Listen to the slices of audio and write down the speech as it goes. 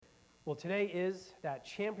Well, today is that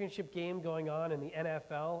championship game going on in the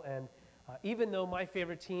NFL, and even though my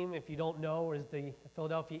favorite team, if you don't know, is the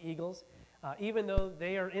Philadelphia Eagles, even though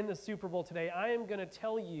they are in the Super Bowl today, I am going to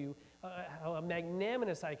tell you how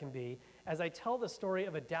magnanimous I can be as I tell the story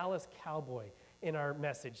of a Dallas Cowboy in our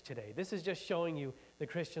message today. This is just showing you the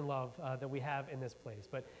Christian love that we have in this place.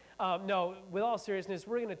 But no, with all seriousness,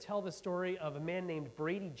 we're going to tell the story of a man named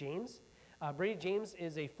Bradie James. Bradie James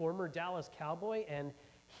is a former Dallas Cowboy, and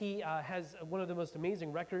he has one of the most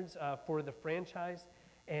amazing records for the franchise.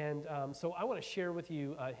 And so I want to share with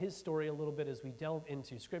you his story a little bit as we delve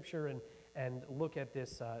into Scripture and look at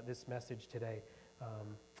this message today.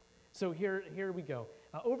 So here we go.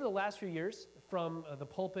 Over the last few years, from the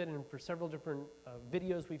pulpit and for several different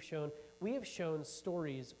videos we have shown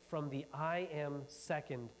stories from the I Am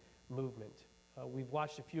Second movement. We've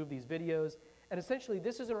watched a few of these videos, and essentially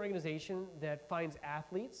this is an organization that finds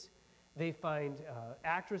athletes, they find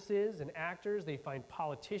actresses and actors, they find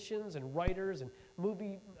politicians and writers and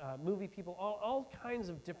movie people, all kinds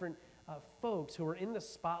of different folks who are in the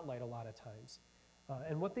spotlight a lot of times.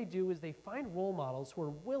 And what they do is they find role models who are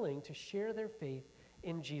willing to share their faith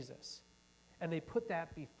in Jesus. And they put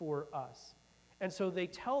that before us. And so they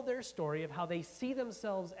tell their story of how they see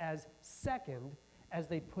themselves as second as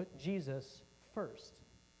they put Jesus first.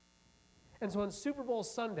 And so on Super Bowl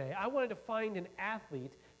Sunday, I wanted to find an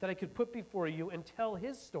athlete that I could put before you and tell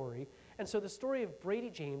his story. And so the story of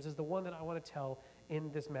Bradie James is the one that I want to tell in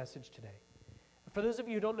this message today. For those of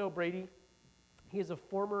you who don't know Bradie, he is a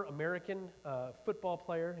former American football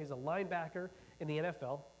player. He's a linebacker in the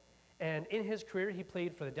NFL. And in his career, he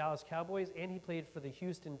played for the Dallas Cowboys and he played for the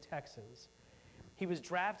Houston Texans. He was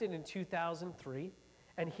drafted in 2003,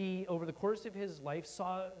 and he, over the course of his life,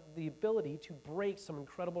 saw the ability to break some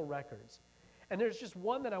incredible records. And there's just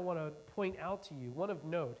one that I want to point out to you, one of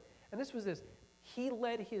note, and this was this. He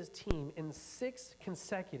led his team in 6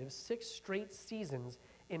 straight seasons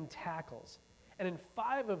in tackles. And in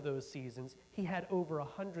 5 of those seasons, he had over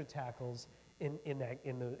 100 tackles in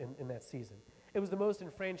that season. It was the most in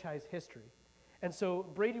franchise history. And so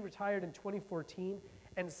Bradie retired in 2014,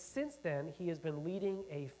 and since then, he has been leading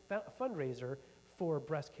a fundraiser for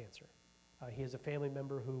breast cancer. He has a family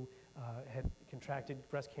member who had contracted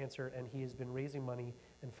breast cancer, and he has been raising money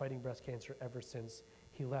and fighting breast cancer ever since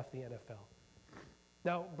he left the NFL.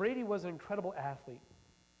 Now, Bradie was an incredible athlete.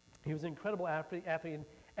 He was an incredible athlete,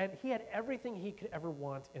 and he had everything he could ever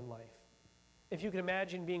want in life. If you can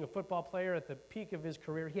imagine being a football player at the peak of his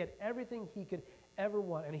career, he had everything he could ever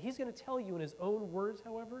want. And he's going to tell you in his own words,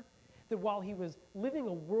 however, that while he was living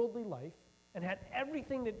a worldly life and had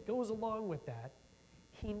everything that goes along with that,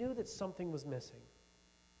 he knew that something was missing.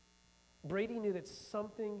 Bradie knew that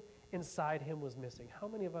something inside him was missing. How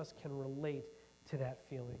many of us can relate to that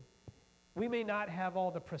feeling? We may not have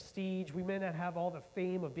all the prestige, we may not have all the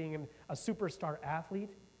fame of being a superstar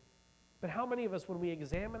athlete, but how many of us, when we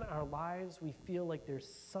examine our lives, we feel like there's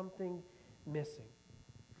something missing?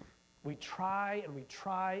 We try and we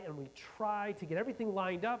try and we try to get everything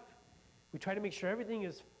lined up. We try to make sure everything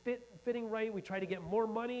is fitting right. We try to get more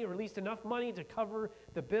money, or at least enough money to cover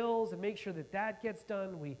the bills and make sure that gets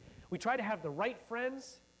done. We try to have the right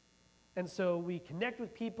friends, and so we connect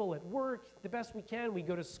with people at work the best we can. We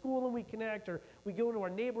go to school and we connect, or we go into our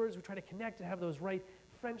neighborhoods. We try to connect and have those right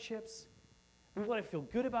friendships. We want to feel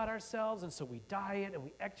good about ourselves, and so we diet and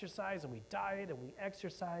we exercise and we diet and we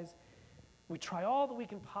exercise. We try all that we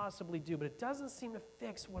can possibly do, but it doesn't seem to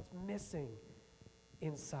fix what's missing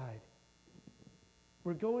inside.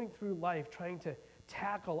 We're going through life trying to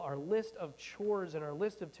tackle our list of chores and our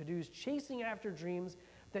list of to-dos, chasing after dreams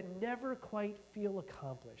that never quite feel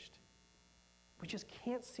accomplished. We just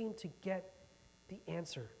can't seem to get the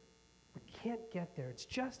answer. We can't get there. It's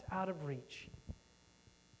just out of reach.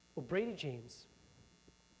 Well, Bradie James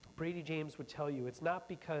would tell you it's not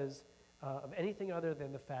because of anything other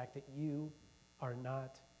than the fact that you are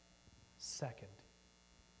not second.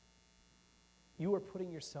 You are putting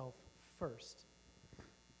yourself first.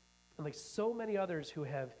 And like so many others who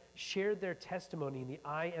have shared their testimony in the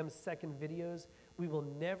I Am Second videos, we will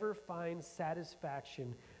never find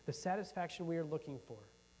satisfaction, the satisfaction we are looking for,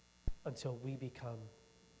 until we become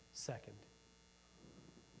second.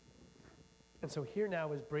 And so here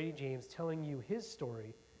now is Bradie James telling you his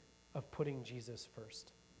story of putting Jesus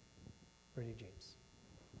first. Bradie James.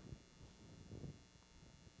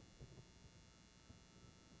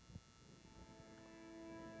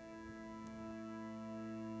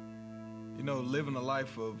 You know, living a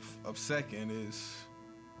life of second is,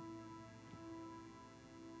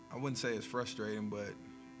 I wouldn't say it's frustrating, but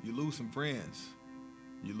you lose some friends.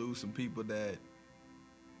 You lose some people that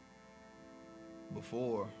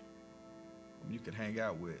before you could hang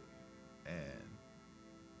out with, and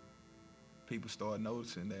people start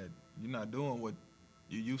noticing that you're not doing what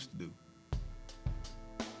you used to do.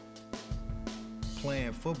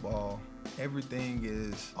 Playing football, everything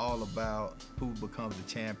is all about who becomes the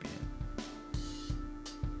champion.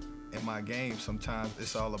 In my game, sometimes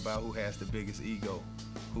it's all about who has the biggest ego,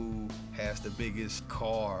 who has the biggest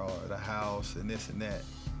car or the house and this and that.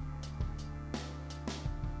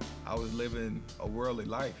 I was living a worldly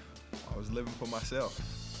life. I was living for myself,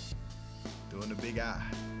 doing the big I.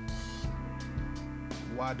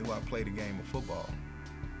 Why do I play the game of football?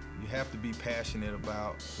 You have to be passionate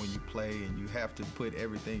about when you play, and you have to put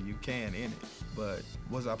everything you can in it. But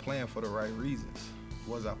was I playing for the right reasons?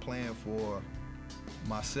 Was I playing for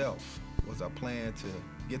myself? Was I playing to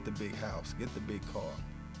get the big house, get the big car?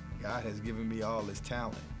 God has given me all this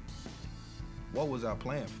talent. What was I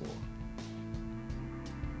playing for?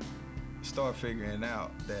 Start figuring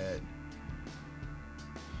out that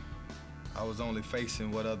I was only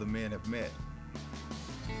facing what other men have met.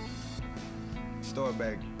 Start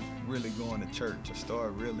back really going to church. I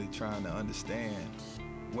started really trying to understand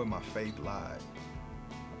where my faith lied.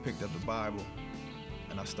 I picked up the Bible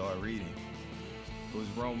and I started reading. It was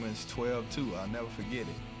Romans 12:2. I'll never forget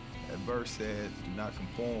it. That verse said, "Do not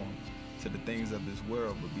conform to the things of this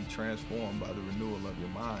world, but be transformed by the renewal of your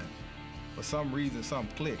mind." For some reason,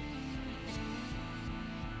 something clicked.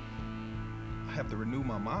 I have to renew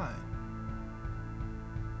my mind.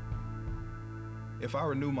 If I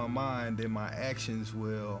renew my mind, then my actions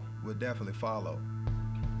will definitely follow.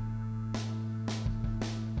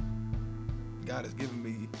 God has given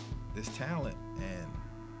me this talent, and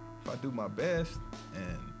if I do my best,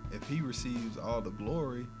 and if He receives all the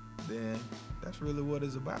glory, then that's really what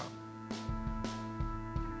it's about.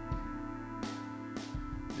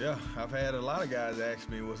 Yeah, I've had a lot of guys ask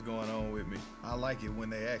me what's going on with me. I like it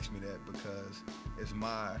when they ask me that, because it's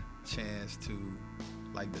my chance to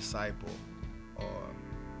disciple or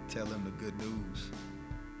tell them the good news.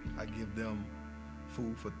 I give them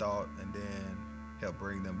food for thought and then help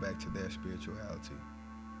bring them back to their spirituality.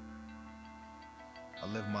 I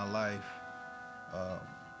live my life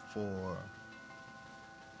for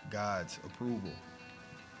God's approval.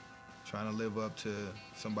 Trying to live up to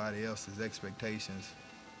somebody else's expectations,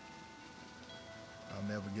 I'll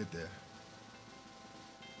never get there.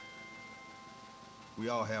 We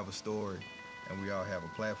all have a story and we all have a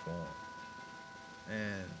platform.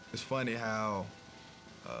 And it's funny how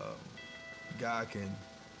God can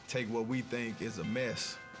take what we think is a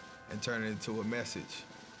mess and turn it into a message.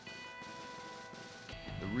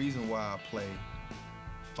 The reason why I play,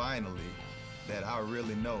 finally, that I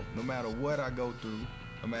really know, no matter what I go through,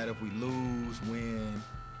 no matter if we lose, win,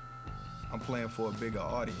 I'm playing for a bigger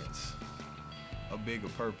audience, a bigger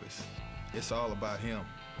purpose. It's all about Him.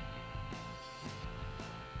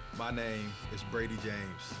 My name is Brady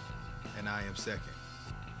James, and I am second.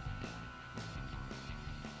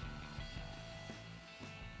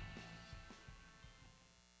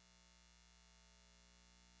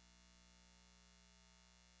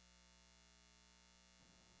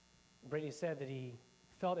 Brady said that he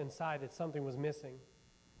felt inside that something was missing.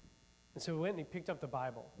 And so he went and he picked up the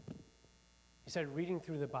Bible. He started reading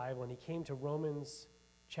through the Bible, and he came to Romans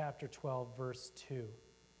chapter 12, verse 2.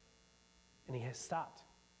 And he has stopped.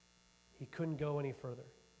 He couldn't go any further.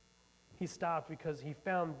 He stopped because he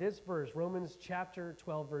found this verse, Romans chapter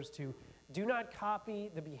 12, verse 2. "Do not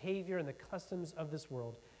copy the behavior and the customs of this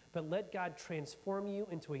world, but let God transform you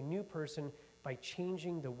into a new person by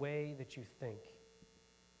changing the way that you think.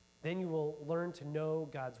 Then you will learn to know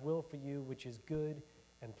God's will for you, which is good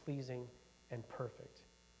and pleasing and perfect."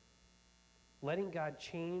 Letting God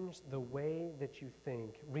change the way that you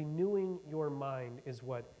think, renewing your mind is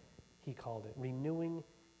what he called it, renewing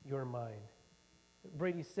your mind.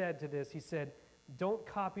 Brady said to this, he said, "Don't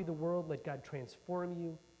copy the world, let God transform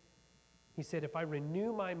you." He said, "If I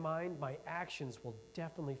renew my mind, my actions will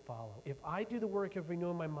definitely follow. If I do the work of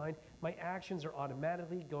renewing my mind, my actions are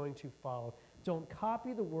automatically going to follow. Don't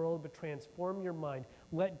copy the world, but transform your mind.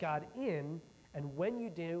 Let God in, and when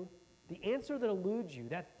you do, the answer that eludes you,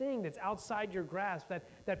 that thing that's outside your grasp,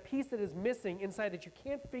 that piece that is missing inside that you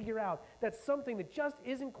can't figure out, that's something that just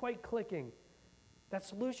isn't quite clicking, that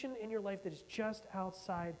solution in your life that is just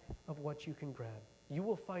outside of what you can grab, you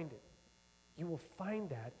will find it. You will find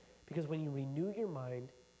that because when you renew your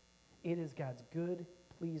mind, it is God's good,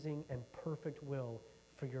 pleasing, and perfect will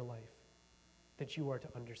for your life that you are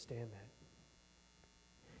to understand that.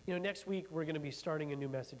 You know, next week we're going to be starting a new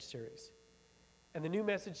message series. And the new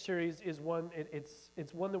message series is one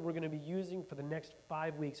that we're going to be using for the next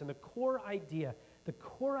 5 weeks. And the core idea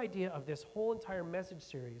of this whole entire message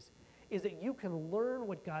series is that you can learn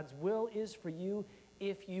what God's will is for you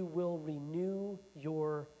if you will renew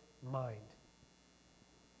your mind.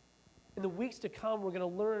 In the weeks to come, we're going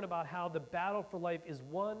to learn about how the battle for life is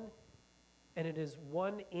won, and it is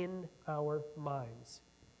won in our minds.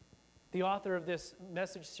 The author of this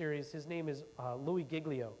message series, his name is Louis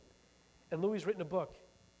Giglio. And Louis written a book.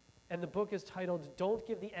 And the book is titled, Don't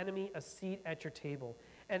Give the Enemy a Seat at Your Table.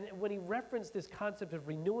 And when he referenced this concept of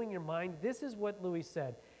renewing your mind, this is what Louis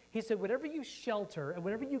said. He said, whatever you shelter and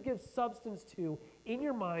whatever you give substance to in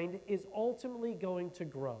your mind is ultimately going to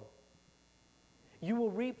grow. You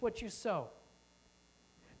will reap what you sow.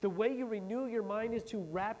 The way you renew your mind is to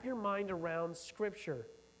wrap your mind around Scripture.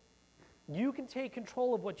 You can take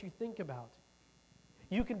control of what you think about.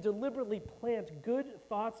 You can deliberately plant good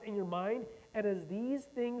thoughts in your mind, and as these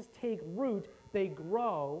things take root, they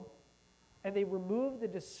grow, and they remove the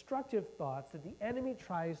destructive thoughts that the enemy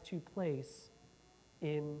tries to place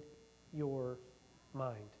in your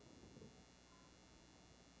mind.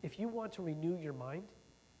 If you want to renew your mind,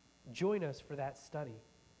 join us for that study.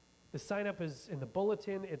 The sign-up is in the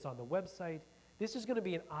bulletin. It's on the website. This is going to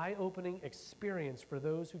be an eye-opening experience for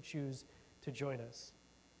those who choose to join us.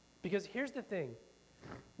 Because here's the thing.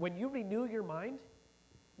 When you renew your mind,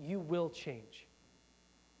 you will change.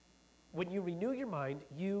 When you renew your mind,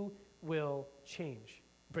 you will change.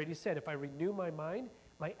 Brady said, if I renew my mind,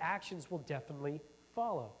 my actions will definitely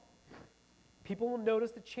follow. People will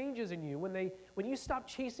notice the changes in you when you stop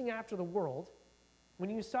chasing after the world, when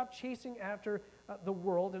you stop chasing after the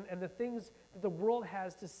world and the things that the world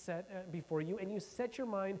has to set before you, and you set your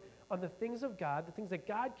mind on the things of God, the things that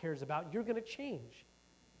God cares about, you're going to change.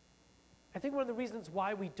 I think one of the reasons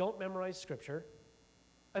why we don't memorize Scripture,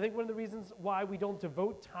 I think one of the reasons why we don't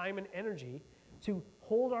devote time and energy to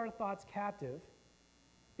hold our thoughts captive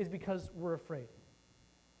is because we're afraid.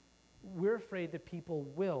 We're afraid that people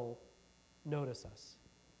will notice us.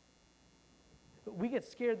 We get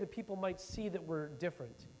scared that people might see that we're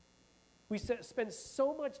different. We spend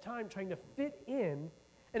so much time trying to fit in,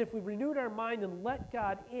 and if we renewed our mind and let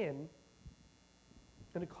God in,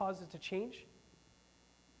 and it causes it to change,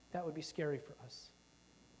 that would be scary for us.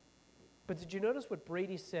 But did you notice what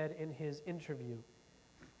Brady said in his interview?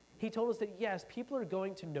 He told us that yes, people are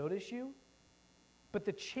going to notice you, but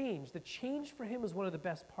the change for him is one of the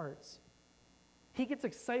best parts. He gets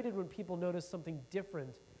excited when people notice something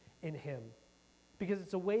different in him because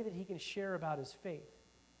it's a way that he can share about his faith.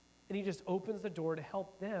 And he just opens the door to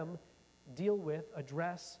help them deal with,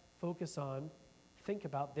 address, focus on, think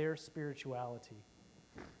about their spirituality.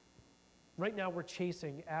 Right now we're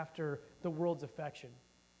chasing after the world's affection.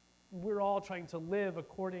 We're all trying to live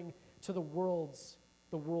according to the world's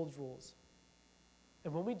rules.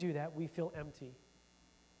 And when we do that, we feel empty.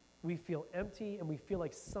 We feel empty and we feel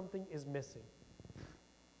like something is missing.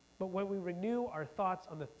 But when we renew our thoughts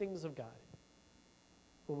on the things of God,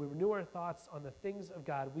 when we renew our thoughts on the things of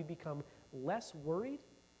God, we become less worried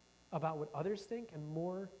about what others think and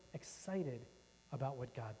more excited about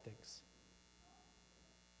what God thinks.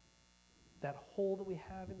 That hole that we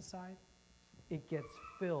have inside, it gets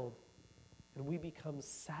filled, and we become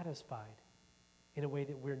satisfied in a way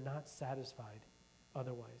that we're not satisfied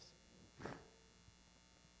otherwise.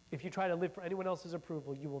 If you try to live for anyone else's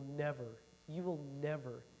approval, you will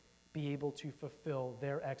never be able to fulfill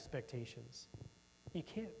their expectations. You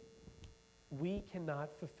can't. We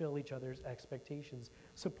cannot fulfill each other's expectations.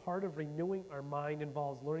 So part of renewing our mind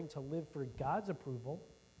involves learning to live for God's approval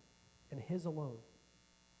and His alone,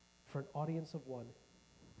 for an audience of one.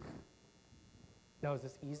 Now, is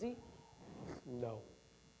this easy? No.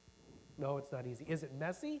 No, it's not easy. Is it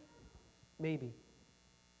messy? Maybe.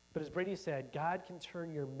 But as Brady said, God can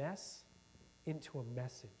turn your mess into a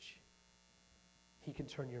message. He can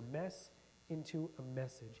turn your mess into a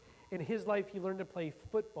message. In his life, he learned to play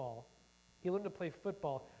football. He learned to play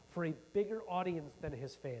football for a bigger audience than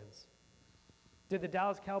his fans. Did the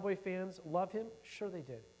Dallas Cowboy fans love him? Sure they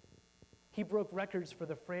did. He broke records for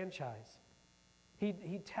the franchise.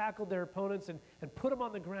 He tackled their opponents and put them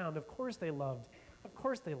on the ground. Of course they loved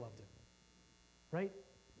him. Right?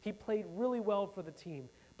 He played really well for the team.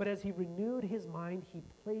 But as he renewed his mind, he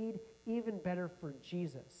played even better for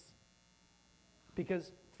Jesus.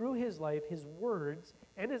 Because through his life, his words,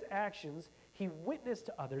 and his actions, he witnessed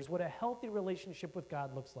to others what a healthy relationship with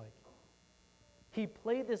God looks like. He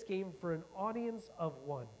played this game for an audience of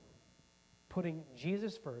one, putting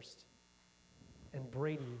Jesus first, and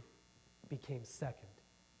Brady became second.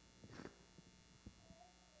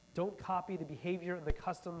 Don't copy the behavior and the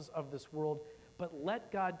customs of this world, but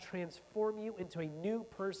let God transform you into a new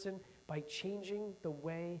person by changing the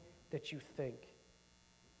way that you think.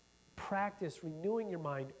 practice renewing your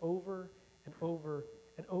mind over and over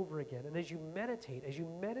and over again. And as you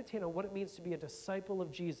meditate on what it means to be a disciple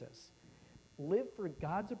of Jesus, live for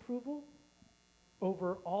God's approval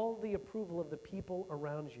over all the approval of the people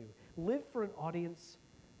around you. Live for an audience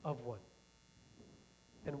of one.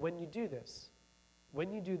 And when you do this,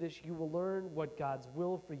 you will learn what God's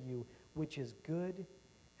will for you, which is good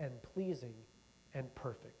and pleasing and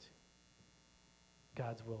perfect.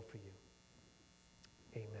 God's will for you.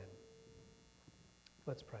 Amen.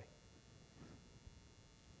 Let's pray.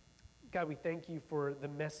 God, we thank you for the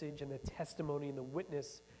message and the testimony and the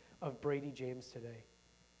witness of Brady James today.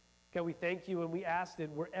 God, we thank you and we ask that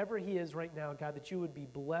wherever he is right now, God, that you would be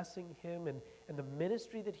blessing him and the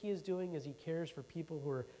ministry that he is doing as he cares for people who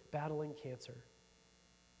are battling cancer.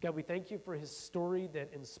 God, we thank you for his story that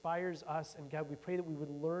inspires us. And God, we pray that we would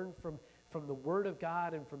learn from the Word of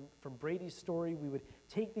God and from Brady's story. We would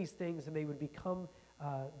take these things and they would become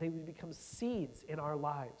seeds in our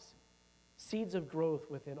lives, seeds of growth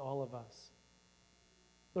within all of us.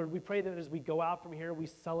 Lord, we pray that as we go out from here, we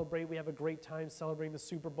celebrate, we have a great time celebrating the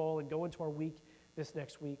Super Bowl and go into our week this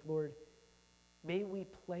next week. Lord, may we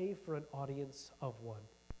play for an audience of one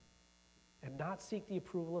and not seek the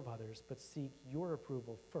approval of others, but seek your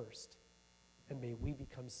approval first, and may we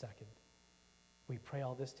become second. We pray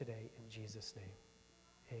all this today in Jesus' name.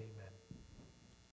 Amen.